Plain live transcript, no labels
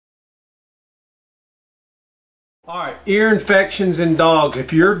Alright, ear infections in dogs.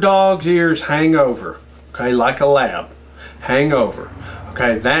 If your dog's ears hang over, okay, like a lab, hang over,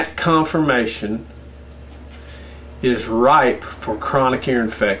 okay, that confirmation is ripe for chronic ear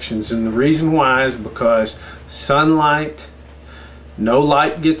infections. And the reason why is because sunlight, no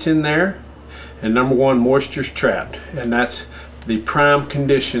light gets in there, and number one, moisture's trapped, and that's the prime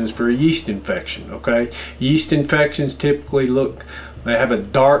conditions for a yeast infection. Okay, yeast infections typically they have a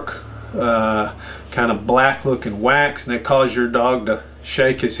dark kind of black looking wax, and they cause your dog to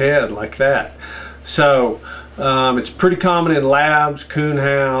shake his head like that. So it's pretty common in labs,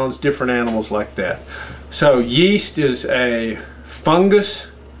 coonhounds, different animals like that. So yeast is a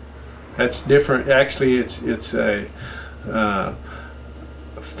fungus. That's different. Actually, it's a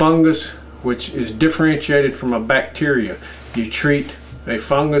fungus which is differentiated from a bacteria. You treat a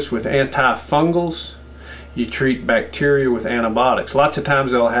fungus with antifungals, you treat bacteria with antibiotics. Lots of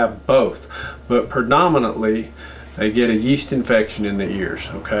times they'll have both, but predominantly they get a yeast infection in the ears,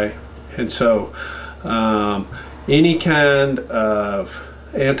 okay? And so any kind of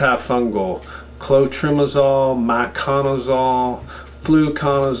antifungal, clotrimazole, miconazole,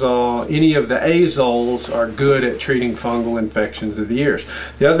 fluconazole, any of the azoles are good at treating fungal infections of the ears.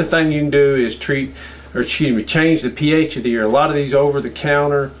 The other thing you can do is change the pH of the ear. A lot of these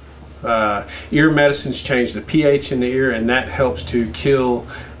over-the-counter ear medicines change the pH in the ear, and that helps to kill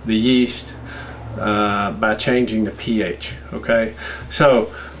the yeast by changing the pH. Okay,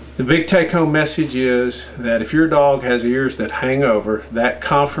 so the big take-home message is that if your dog has ears that hang over, that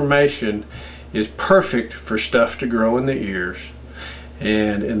confirmation is perfect for stuff to grow in the ears.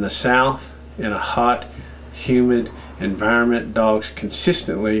 And in the South, in a hot, humid environment, dogs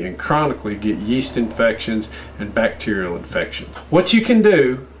consistently and chronically get yeast infections and bacterial infections. What you can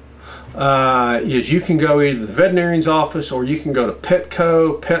do is you can go either to the veterinarian's office, or you can go to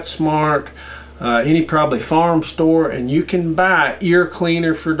Petco, PetSmart, any probably farm store, and you can buy ear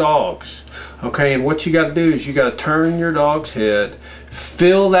cleaner for dogs. Okay, and what you got to do is you got to turn your dog's head,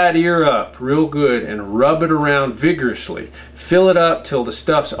 fill that ear up real good, and rub it around vigorously. Fill it up till the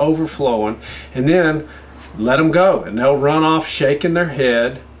stuff's overflowing, and then let them go, and they'll run off shaking their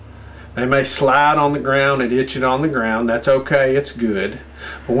head. They may slide on the ground and itch it on the ground. That's okay, it's good.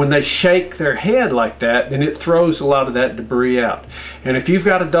 But when they shake their head like that, then it throws a lot of that debris out. And if you've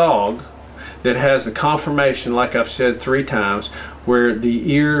got a dog that has the confirmation, like I've said 3 times, where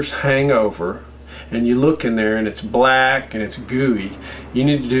the ears hang over, and you look in there and it's black and it's gooey, you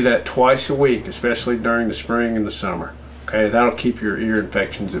need to do that twice a week, especially during the spring and the summer. Okay, that'll keep your ear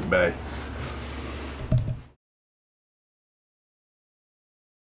infections at bay.